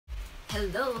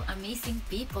Hello, amazing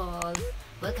people!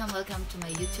 Welcome to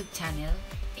my YouTube channel.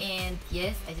 And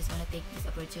yes, I just want to take this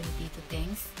opportunity to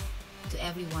thanks to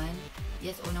everyone.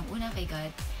 Yes, unang-una kay God.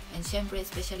 And syempre,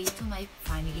 especially to my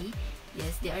family.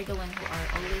 Yes, they are the one who are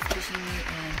always pushing me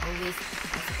and always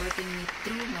supporting me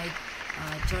through my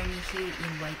journey here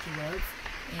in YT World.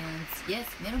 And yes,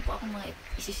 meron po akong mga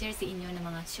i-share sa inyo ng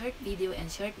mga short video and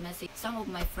short message. Some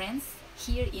of my friends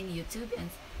here in YouTube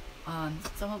and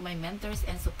some of my mentors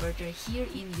and supporters here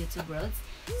in YouTube world.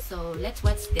 So let's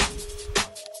watch them.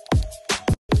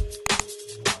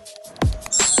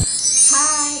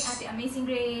 Hi, Ate Amazing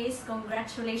Grace!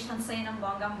 Congratulations sa'yo ng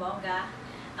bonggang-bongga.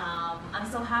 I'm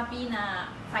so happy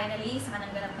na finally sa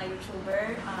kanang ganap na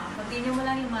YouTuber. Continue mo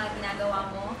lang yung mga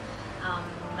ginagawa mo.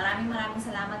 Maraming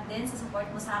salamat din sa support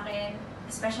mo sa akin.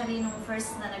 Especially nung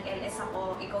first na nag-LS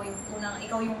ako, ikaw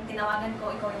yung tinawagan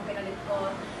ko, ikaw yung pinalit ko.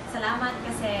 Salamat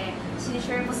kasi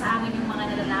sinishare mo sa amin yung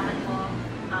mga nalalaman mo.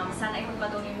 Sana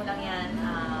ipagpatuloy mo lang yan.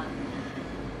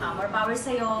 More power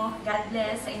sa'yo. God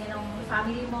bless sa inyo ng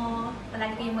family mo.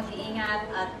 Palagi kayong mag-iingat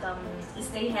at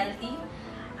stay healthy.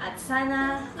 At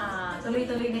sana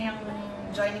tuloy-tuloy na yung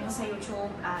joining mo sa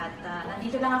YouTube. At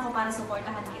nandito lang ako para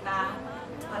supportahan kita.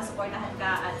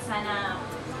 At sana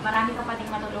marami ka pa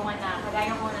ding matulungan na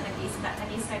kagaya ko na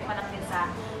nag-start pa lang din sa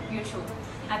YouTube.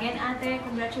 Again, ate,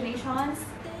 congratulations,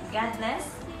 God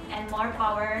bless, and more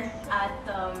power, at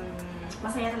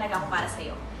masaya talaga ako para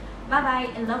sa'yo.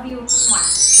 Bye-bye, I love you. Mwah!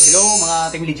 Hello mga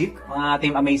Team Legit, mga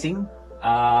Team Amazing.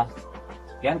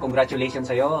 Yan,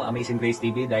 congratulations sa'yo, Amazing Grace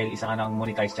TV, dahil isa ka ng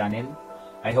monetized channel.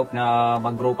 I hope na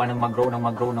mag-grow pa ng mag-grow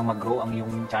ang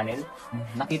iyong channel.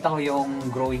 Nakita ko yung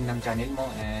growing ng channel mo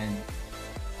and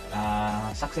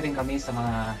saksi rin kami sa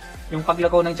mga yung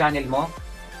paglakaw ng channel mo.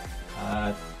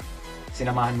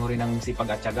 Sinamahan mo rin ng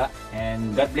sipag at tiyaga.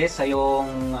 And God bless sa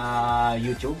iyong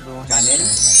YouTube channel.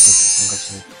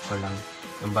 Congratulations ko lang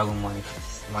yung bagong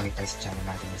monetized channel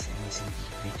natin sa Amazing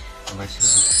TV.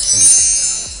 Congratulations.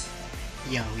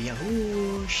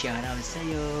 Yahoo! Shoutout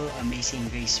sa'yo, Amazing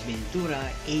Grace Ventura,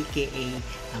 aka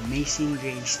Amazing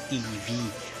Grace TV.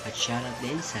 At shoutout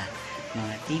din sa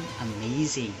mga Team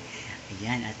Amazing.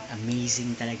 Ayan, at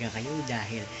amazing talaga kayo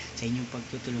dahil sa inyong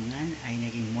pagtutulungan ay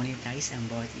naging monetize ang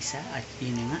bawat isa. At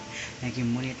yun na nga, naging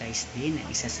monetize din ang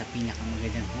isa sa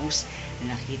pinakamagandang host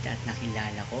na nakita at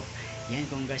nakilala ko. Yan,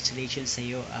 congratulations sa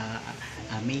iyo,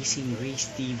 Amazing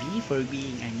Grace TV, for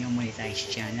being a new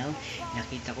monetized channel.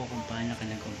 Nakita ko kung paano ka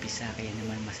nag-umpisa, kaya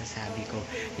naman masasabi ko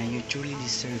na you truly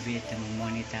deserve it na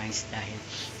monetize dahil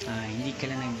hindi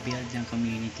ka lang nag-build ng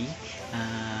community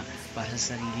para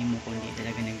sa sarili mo, kundi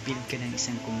talaga nag-build ka ng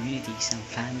isang community, isang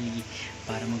family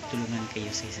para magtulungan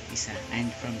kayo sa isa't isa. And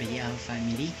from the Yahoo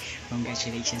family,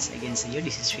 congratulations again sa iyo.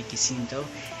 This is Ricky Cinto.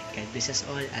 God bless us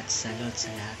all at salute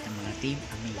sa lahat ng mga Team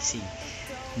Amazing.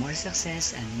 More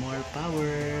success and more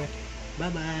power.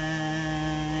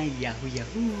 Bye-bye! Yahoo!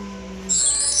 Yahoo!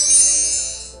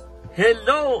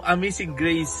 Hello, Amazing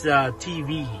Grace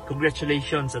TV.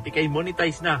 Congratulations at ikay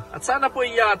monetize na. At sana po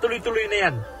tuloy-tuloy na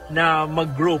yan na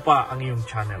mag-grow pa ang iyong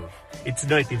channel. It's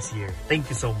Noitives here.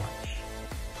 Thank you so much.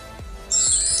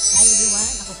 Hi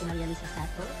everyone, ako si Maria Lisa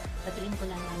Sato. Patuloy ko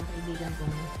lang ang kaibigan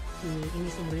kong si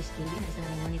Amazing Grace TV na isang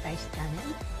monetized channel.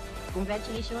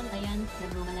 Congratulations, ayan,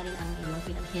 nagbunga na rin ang iyong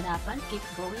pinaghirapan. Keep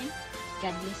going.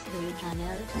 God bless to your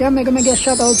channel. Yeah, mega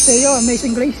shoutout sa iyo,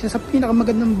 Amazing Grace. Sa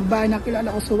pinakamagandang babae na kilala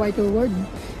ko sa YT World.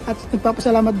 At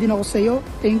nagpapasalamat din ako sa iyo.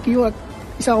 Thank you at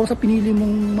isa ako sa pinili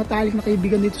mong matalik na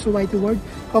kaibigan dito sa YT World.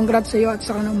 Congrats sa iyo at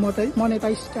sa kanang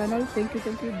monetized channel. Thank you.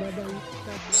 Bye-bye.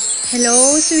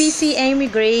 Hello, Sweetie Amy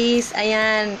Grace.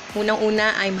 Ayan,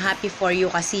 unang-una, I'm happy for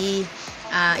you kasi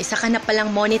isa ka na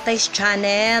palang monetized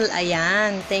channel.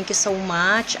 Ayan, thank you so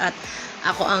much. At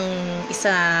ako ang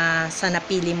isa sa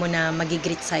napili mo na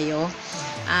magigreet sa'yo.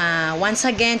 Once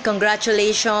again,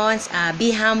 congratulations.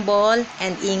 Be humble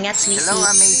and ingat, Sweetie. Hello,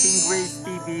 Amazing Grace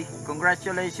TV.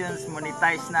 Congratulations,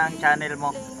 monetize na ang channel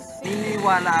mo.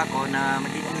 Niniwala ako na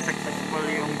magiging successful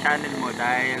yung channel mo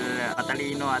dahil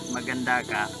katalino at maganda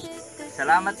ka.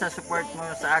 Salamat sa support mo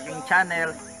sa aking channel.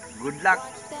 Good luck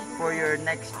for your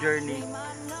next journey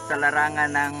sa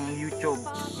larangan ng YouTube.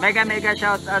 Mega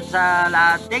shout out sa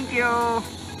lahat. Thank you!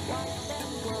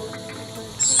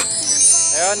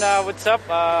 Ayun, what's up?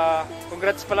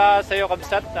 Congrats pala sa iyo,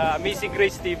 Kabsat, Amazing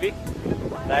Grace TV.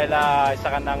 Dahil isa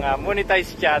ka ng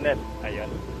monetized channel.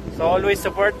 Ayun. So always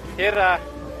support here,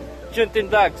 Juntin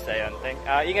Vlogs. Ayun.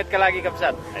 Ingat ka lagi,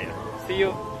 Kabsat. Ayun. See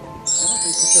you! Thank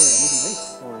you, sir, Amazing Grace,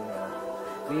 for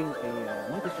being a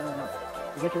monetized channel now.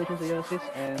 Congratulations to you, sis,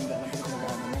 and alam ko na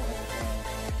mo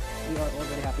we are all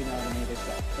very happy na monetize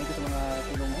ka. Thank you sa mga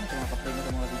tulong mo, sa mga pa-play mo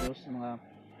sa mga videos, sa mga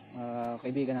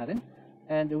kaibigan natin.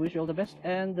 And we wish you all the best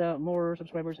and more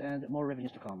subscribers and more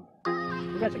revenues to come.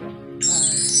 Congrats again.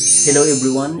 Hello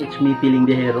everyone, it's me Piling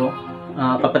Dehero.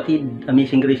 Kapatid,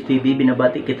 Amazing Grace TV,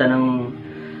 binabati kita ng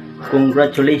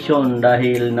congratulations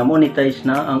dahil na-monetize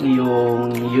na ang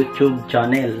iyong YouTube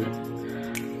channel.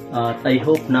 At I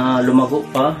hope na lumago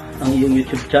pa ang iyong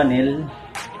YouTube channel.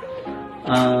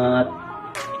 At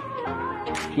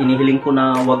hinihiling ko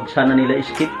na wag sana nila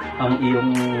skip ang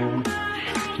iyong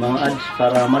mga ads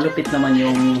para malupit naman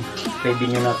yung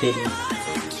kaibigan natin.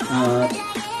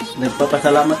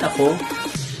 Nagpapasalamat ako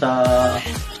sa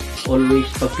always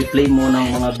pag-play mo ng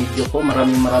mga video ko.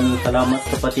 Maraming salamat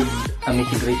kapatid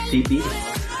Amazing Grace TV.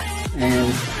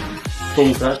 And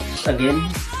congrats again.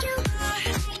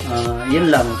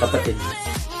 Yun lang kapatid.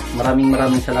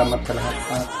 Maraming salamat sa lahat.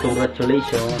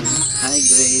 Congratulations. Hi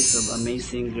Grace of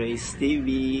Amazing Grace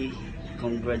TV.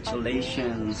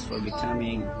 Congratulations for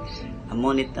becoming a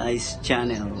monetized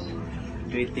channel.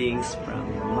 Greetings from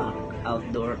Mac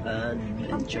Outdoor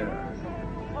Adventure.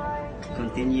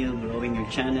 Continue growing your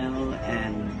channel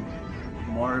and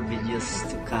more videos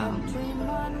to come.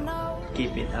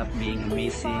 Keep it up being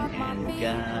amazing and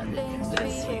God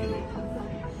bless you.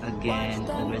 Again,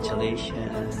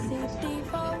 congratulations.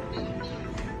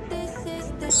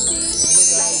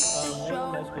 Hello guys,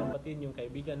 ngayon guys kapatid yung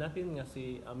kaibigan natin nga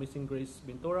si Amazing Grace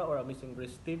Ventura or Amazing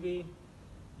Grace TV.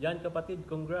 Yan kapatid,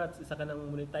 congrats, isa ka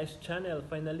ng monetized channel.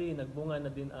 Finally, nagbunga na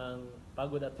din ang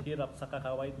pagod at hirap sa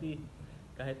kakawaiti.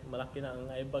 Kahit malaki na ang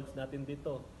eyebags natin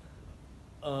dito.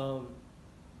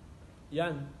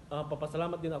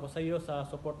 Papasalamat din ako sa iyo sa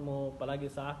support mo palagi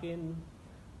sa akin.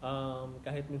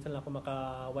 Kahit minsan lang ako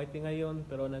maka-YT ngayon,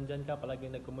 pero nandyan ka, palagi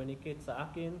nag-communicate sa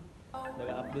akin,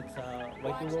 nag-update sa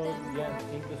YT World. Yan,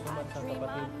 thank you so much sa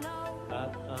kapatid. At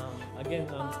again,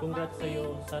 congrats sa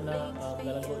iyo. Sana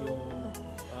lalago yung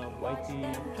YT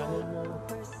channel mo.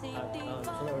 At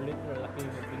sooner or later, laki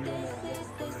yung video mo. Yes,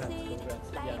 congrats.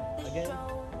 Yan, again,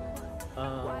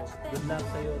 good luck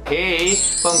sa iyo. Hey,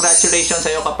 congratulations sa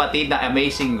iyo kapatid na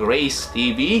Amazing Grace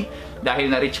TV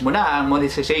dahil na-reach mo na ang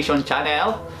monetization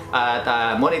channel at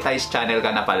monetized channel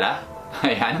ka na pala.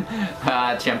 Ayan.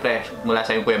 At syempre, mula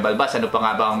sa iyong Kuya Balbas, ano pa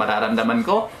nga ba ang mararamdaman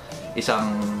ko?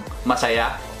 Isang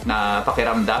masaya na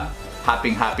pakiramdam.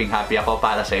 Happy ako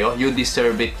para sa iyo. You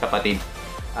deserve it kapatid.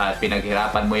 At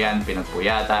pinaghirapan mo yan,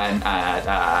 pinagpuyatan at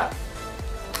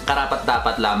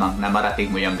karapat-dapat lamang na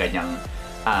marating mo yung ganyang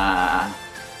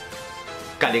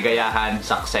kaligayahan,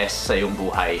 success sa iyong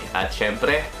buhay. At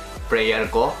syempre, prayer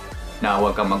ko na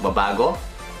huwag kang magbabago.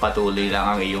 Patuloy lang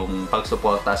ang iyong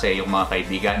pagsuporta sa iyong mga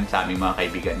kaibigan, sa aming mga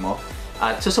kaibigan mo.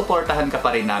 At susuportahan ka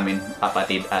pa rin namin,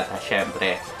 kapatid. At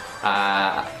syempre,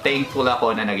 thankful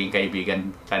ako na naging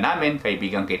kaibigan ka namin,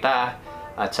 kaibigan kita.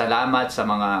 At salamat sa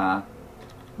mga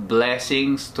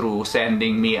blessings through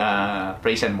sending me a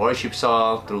praise and worship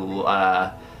song, through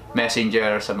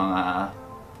messenger sa mga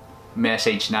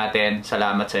message natin.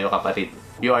 Salamat sa iyo kapatid.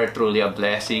 You are truly a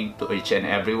blessing to each and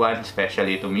everyone,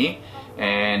 especially to me.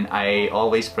 And I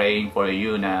always praying for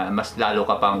you na mas lalo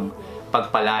ka pang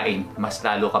pagpalain, mas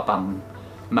lalo ka pang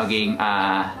maging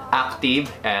active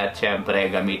at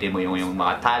syempre gamitin mo yung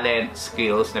mga talent,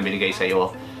 skills na binigay sa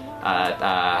iyo. At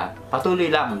patuloy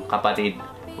lang kapatid,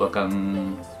 huwag kang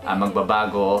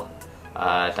magbabago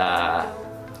at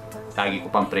lagi ko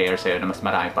pang prayer sa iyo na mas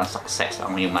marami pang success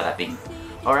ang iyong marating.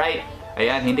 Alright,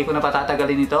 ayan, hindi ko na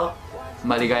patatagalin ito.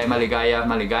 Maligaya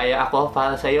ako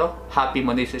para sa iyo. Happy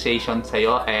monetization sa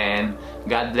iyo and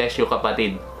God bless you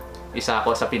kapatid. Isa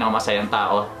ako sa pinakamasayang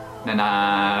tao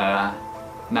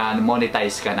na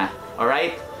monetize ka na.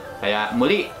 Alright? Kaya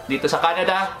muli, dito sa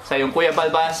Canada, sa iyong Kuya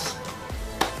Balbas,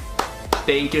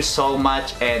 thank you so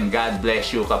much and God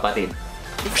bless you kapatid.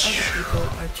 These other people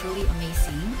are truly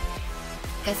amazing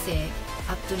kasi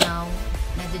up to now,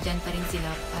 nandiyan pa rin sila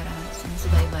para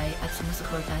sumusubaybay at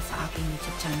sumusuporta sa aking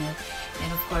YouTube channel. And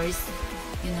of course,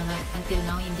 yun na nga, until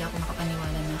now, hindi ako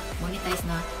makapaniwala na monetize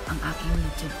na ang aking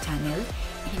YouTube channel.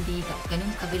 Hindi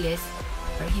ganun kabilis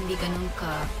or hindi ganun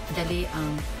kadali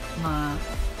ang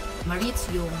ma-reach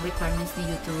yung requirements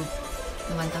ni YouTube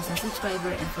na 1,000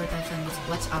 subscriber and 4,000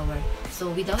 watch hour.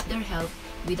 So without their help,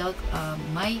 without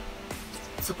my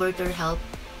supporter help,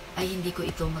 ay hindi ko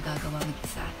ito magagawa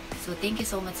mag-isa. So thank you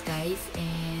so much guys,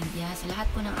 and yeah, sa lahat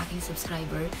po ng aking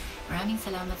subscriber, maraming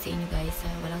salamat sa inyo guys sa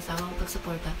walang sawang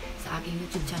pagsuporta sa aking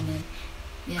YouTube channel.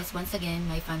 Yes, once again,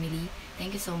 my family,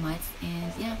 Thank you so much.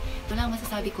 And yeah, ito lang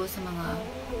masasabi ko sa mga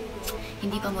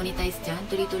hindi pa monetize dyan.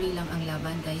 Tuloy-tuloy lang ang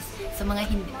laban, guys. Sa mga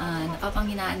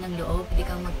napapanghinaan ng loob, hindi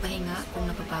kang magpahinga kung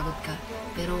napapagod ka.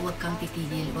 Pero huwag kang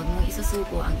titigil. Huwag mong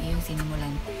isusuko ang iyong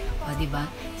sinimulan. O, diba?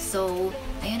 So,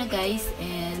 ayun na guys.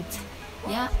 And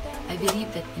yeah, I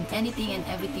believe that in anything and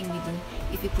everything we do,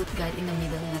 if we put God in the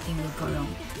middle, nothing will go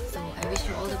wrong. So, I wish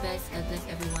you all the best. God bless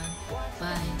everyone.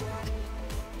 Bye.